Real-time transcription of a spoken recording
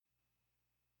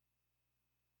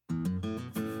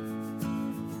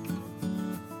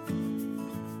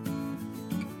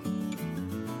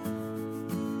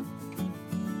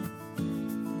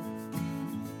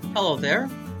Hello there.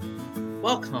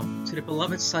 Welcome to the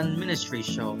Beloved Son Ministry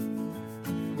Show,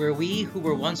 where we who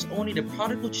were once only the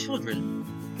prodigal children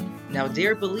now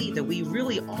dare believe that we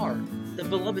really are the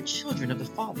beloved children of the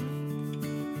Father.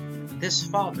 This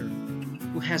Father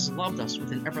who has loved us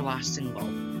with an everlasting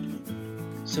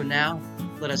love. So now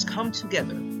let us come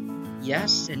together,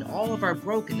 yes, in all of our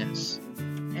brokenness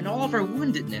and all of our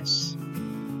woundedness,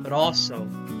 but also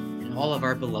in all of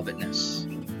our belovedness,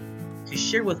 to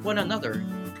share with one another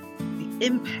the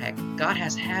impact God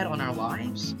has had on our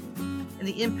lives and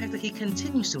the impact that He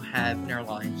continues to have in our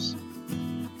lives,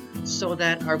 so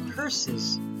that our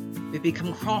curses may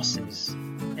become crosses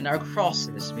and our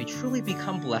crosses may truly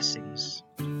become blessings.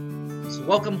 So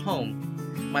welcome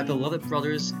home, my beloved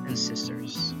brothers and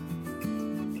sisters.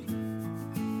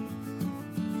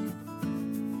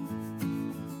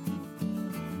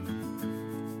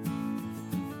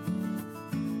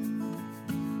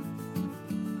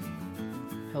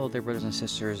 Hello there, brothers and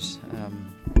sisters.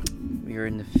 We are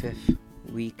in the 5th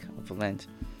week of Lent,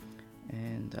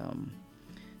 and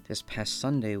this past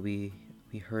Sunday we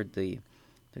heard the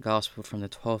gospel from the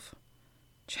 12th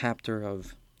chapter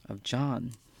of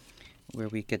John, where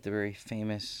we get the very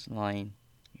famous line,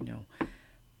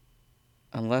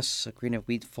 unless a grain of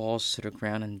wheat falls to the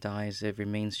ground and dies, it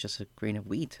remains just a grain of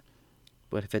wheat.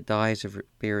 But if it dies, it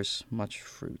bears much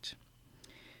fruit.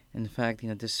 In fact,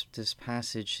 this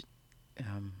passage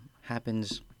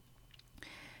happens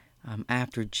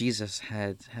after Jesus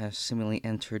has seemingly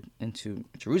entered into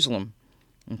Jerusalem,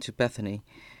 into Bethany,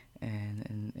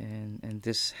 and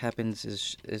this happens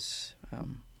is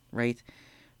right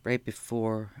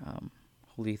before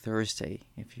Holy Thursday,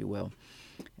 if you will,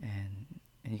 and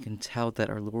you can tell that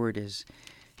our Lord is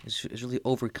really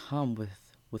overcome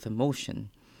with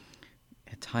emotion.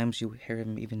 At times, you hear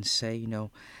him even say, in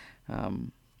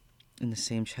the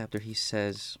same chapter, he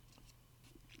says,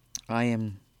 I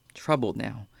am troubled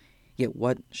now, yet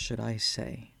what should I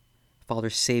say? Father,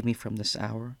 save me from this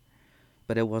hour,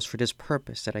 but it was for this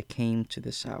purpose that I came to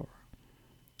this hour.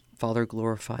 Father,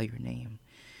 glorify your name.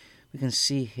 We can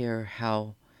see here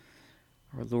how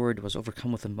our Lord was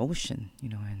overcome with emotion,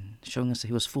 and showing us that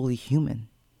he was fully human,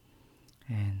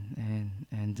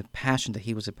 and the passion that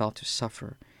he was about to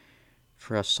suffer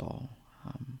for us all.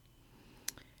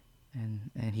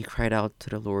 And he cried out to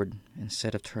the Lord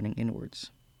instead of turning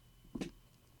inwards.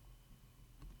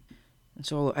 And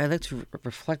so I'd like to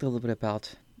reflect a little bit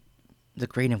about the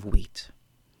grain of wheat.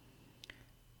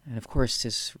 And of course,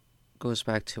 this goes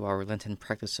back to our Lenten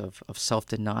practice of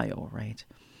self-denial, right?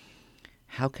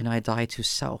 How can I die to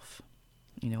self?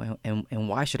 And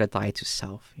why should I die to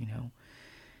self?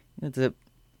 The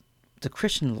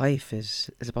Christian life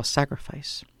is about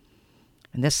sacrifice.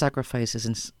 And this sacrifice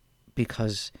isn't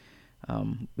because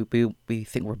we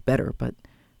think we're better, but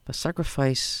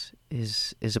sacrifice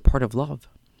is a part of love.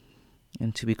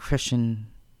 And to be Christian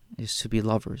is to be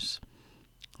lovers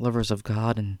of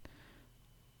God and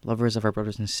lovers of our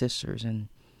brothers and sisters. And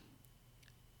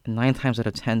 9 times out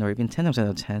of 10, or even 10 times out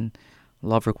of 10,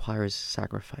 love requires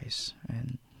sacrifice.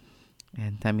 And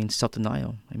that means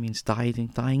self-denial. It means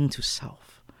dying to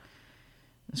self.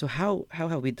 And so how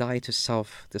have we died to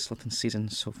self this Lenten season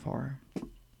so far?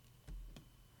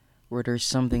 Were there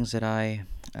some things that I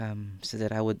said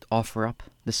that I would offer up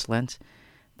this Lent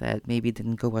that maybe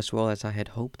didn't go as well as I had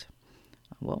hoped?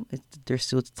 Well, there's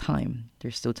still time.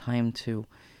 There's still time to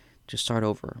start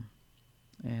over.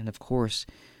 And of course,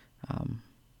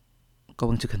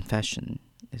 going to confession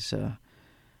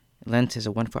Lent is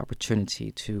a wonderful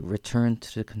opportunity to return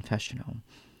to the confessional,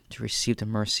 to receive the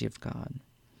mercy of God.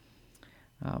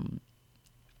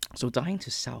 So dying to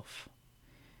self,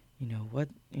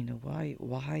 why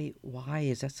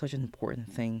is that such an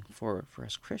important thing for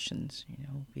us Christians?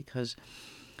 Because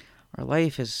our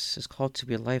life is called to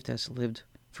be a life that's lived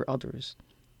for others,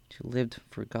 to live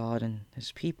for God and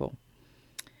His people.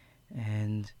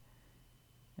 And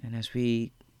as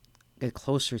we get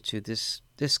closer to this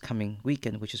coming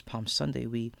weekend, which is Palm Sunday,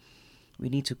 we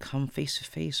need to come face to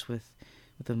face with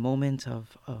the moment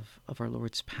of our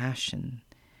Lord's passion,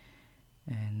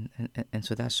 and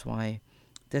so that's why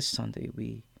this Sunday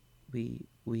we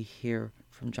hear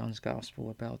from John's Gospel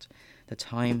about the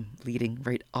time leading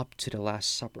right up to the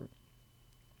Last Supper.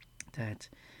 That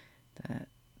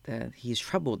he's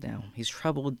troubled now. He's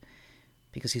troubled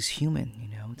because he's human.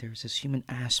 There's this human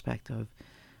aspect of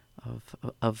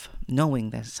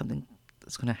knowing that something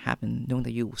that's going to happen, knowing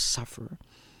that you will suffer.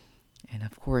 And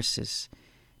of course, this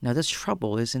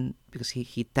trouble isn't because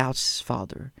he doubts his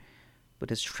Father, but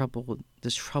this troubling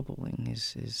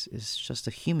is just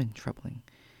a human troubling,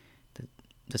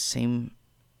 the same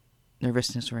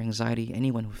nervousness or anxiety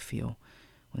anyone would feel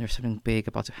when there's something big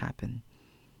about to happen.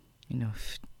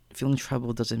 Feeling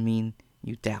trouble doesn't mean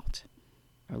you doubt.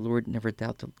 Our Lord never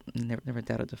doubted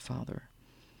the Father.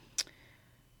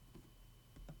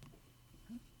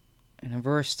 And a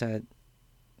verse that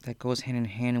goes hand in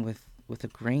hand with a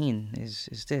grain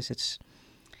is this. It's,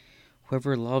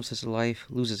 whoever loves his life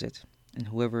loses it, and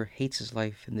whoever hates his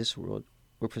life in this world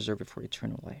will preserve it for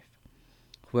eternal life.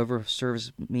 Whoever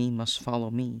serves me must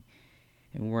follow me,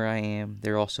 and where I am,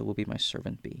 there also will be my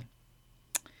servant be.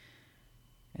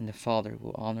 And the Father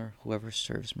will honor whoever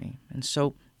serves me. And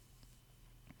so,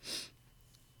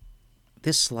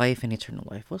 this life and eternal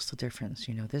life, what's the difference?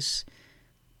 This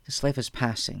life is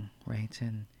passing, right?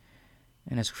 And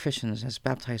as Christians, as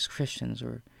baptized Christians,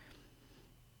 or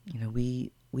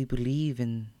we believe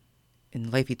in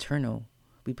life eternal.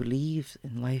 We believe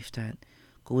in life that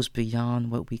goes beyond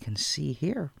what we can see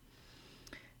here.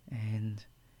 And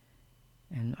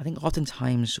I think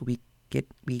oftentimes we get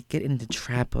in the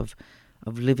trap of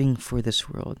living for this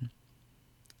world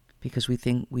because we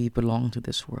think we belong to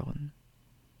this world.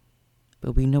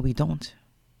 But we know we don't.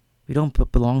 We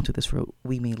don't belong to this world.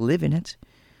 We may live in it.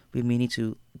 We may need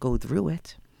to go through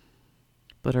it.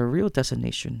 But our real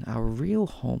destination, our real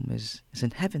home is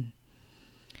in heaven.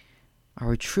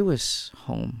 Our truest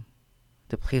home,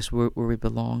 the place where we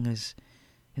belong, is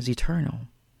eternal.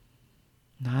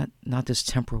 Not this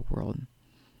temporal world.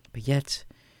 But yet,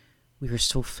 we are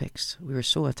so fixed. We are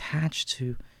so attached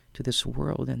to this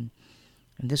world. And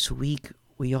this week,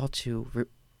 we ought to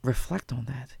reflect on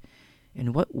that.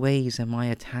 In what ways am I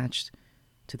attached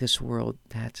to this world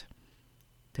that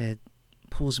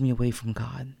pulls me away from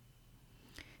God?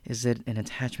 Is it an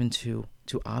attachment to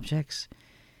objects?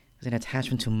 Is it an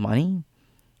attachment to money?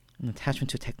 An attachment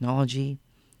to technology?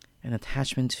 An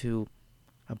attachment to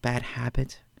a bad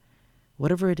habit?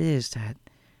 Whatever it is that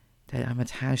I'm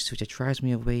attached to, that drives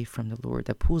me away from the Lord,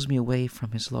 that pulls me away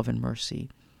from His love and mercy,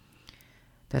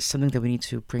 that's something that we need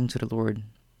to bring to the Lord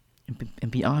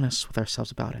and be honest with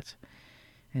ourselves about it.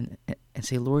 And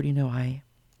say, Lord, I'm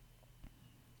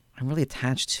really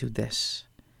attached to this.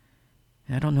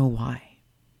 And I don't know why.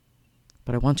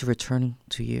 But I want to return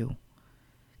to you.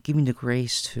 Give me the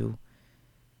grace to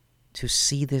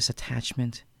see this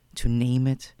attachment, to name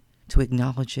it, to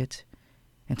acknowledge it,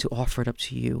 and to offer it up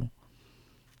to you.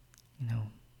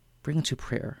 Bring it to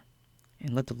prayer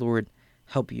and let the Lord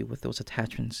help you with those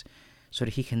attachments so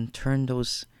that He can turn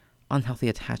those unhealthy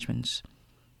attachments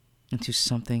into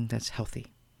something that's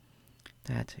healthy.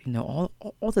 That,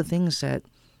 all the things that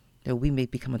we may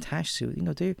become attached to,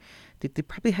 they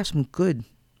probably have some good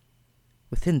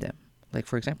within them. Like,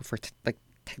 for example, like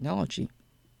technology,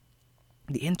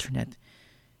 the internet,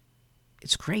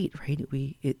 it's great, right?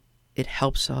 It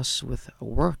helps us with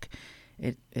work.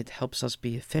 It helps us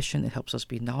be efficient. It helps us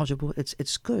be knowledgeable.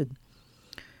 It's good.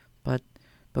 But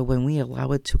when we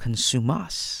allow it to consume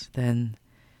us, then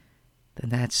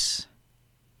that's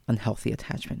unhealthy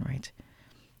attachment, right?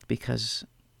 Because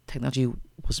technology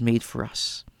was made for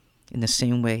us. In the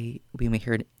same way we may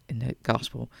hear it in the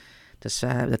gospel, the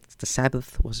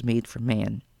Sabbath was made for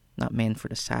man, not man for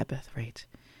the Sabbath, right?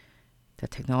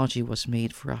 That technology was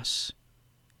made for us,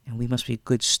 and we must be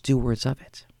good stewards of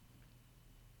it.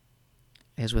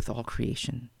 As with all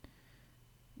creation,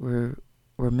 we're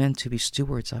meant to be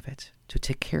stewards of it, to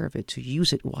take care of it, to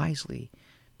use it wisely,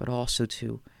 but also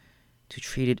to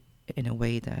treat it in a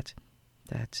way that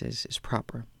is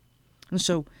proper. And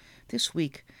so this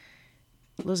week,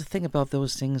 let's think about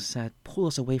those things that pull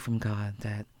us away from God,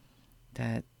 that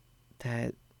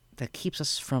keeps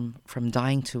us from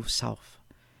dying to self,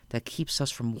 that keeps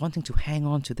us from wanting to hang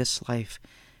on to this life,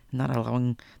 not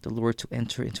allowing the Lord to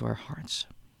enter into our hearts.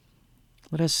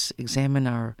 Let us examine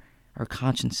our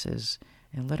consciences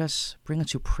and let us bring it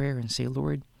to prayer and say,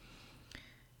 Lord,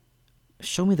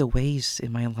 show me the ways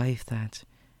in my life that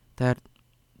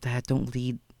don't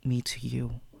lead me to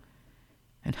you,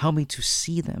 and help me to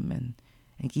see them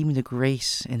and give me the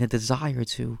grace and the desire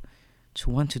to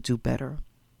want to do better,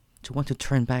 to want to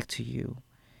turn back to you,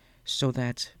 so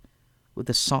that with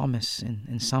the psalmist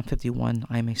in Psalm 51,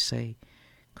 I may say,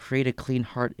 create a clean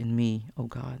heart in me, O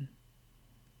God,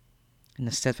 and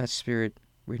the steadfast spirit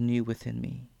renew within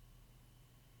me.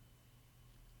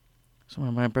 So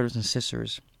my brothers and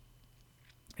sisters,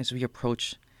 as we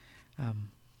approach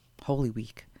Holy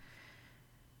Week,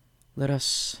 let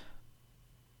us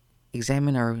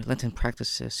examine our Lenten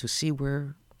practices to see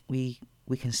where we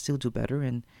can still do better,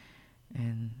 and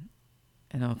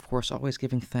of course always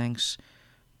giving thanks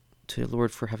to the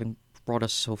Lord for having brought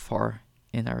us so far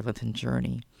in our Lenten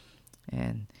journey.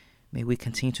 And may we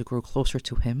continue to grow closer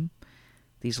to Him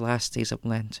these last days of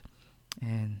Lent,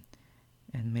 and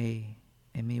may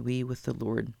And may we with the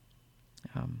Lord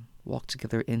walk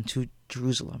together into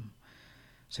Jerusalem,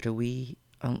 so that we,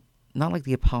 not like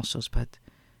the apostles, but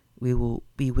we will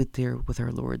be there with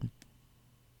our Lord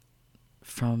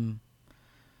from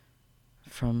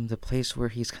the place where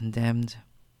he's condemned,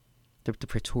 the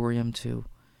praetorium, to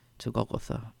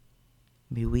Golgotha.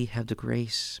 May we have the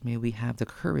grace, may we have the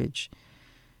courage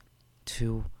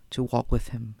to walk with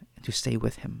him and to stay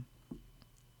with him.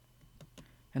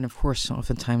 And of course,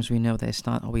 oftentimes we know that it's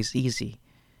not always easy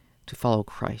to follow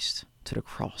Christ to the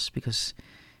cross, because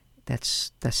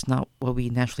that's not what we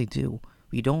naturally do.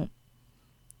 We don't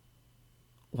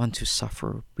want to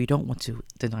suffer. We don't want to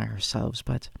deny ourselves,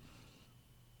 but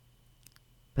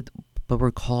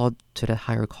we're called to that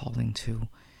higher calling to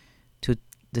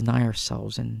deny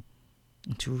ourselves and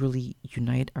to really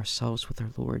unite ourselves with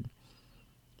our Lord,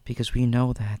 because we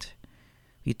know that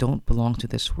we don't belong to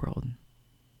this world.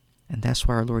 And that's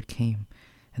why our Lord came,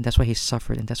 and that's why he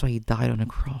suffered, and that's why he died on the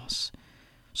cross,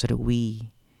 so that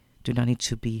we do not need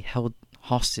to be held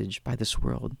hostage by this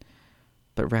world,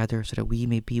 but rather so that we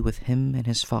may be with him and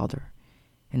his Father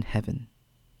in heaven.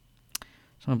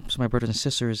 So my brothers and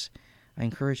sisters, I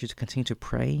encourage you to continue to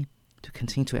pray, to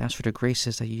continue to ask for the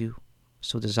graces that you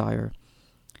so desire,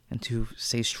 and to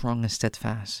stay strong and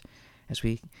steadfast as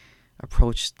we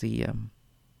approach the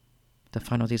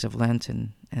final days of Lent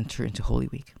and enter into Holy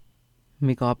Week.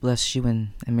 May God bless you,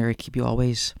 and Mary keep you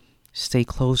always. Stay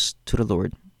close to the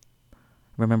Lord.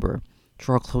 Remember,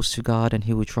 draw close to God and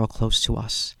he will draw close to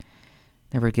us.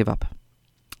 Never give up.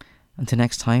 Until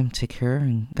next time, take care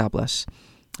and God bless.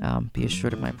 Be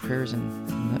assured of my prayers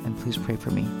and please pray for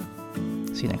me.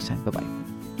 See you next time. Bye-bye.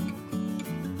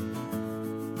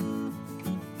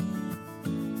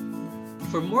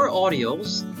 For more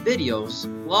audios, videos,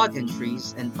 blog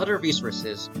entries, and other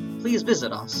resources, please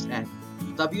visit us at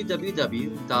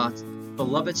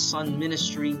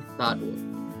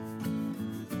www.belovedsonministry.org.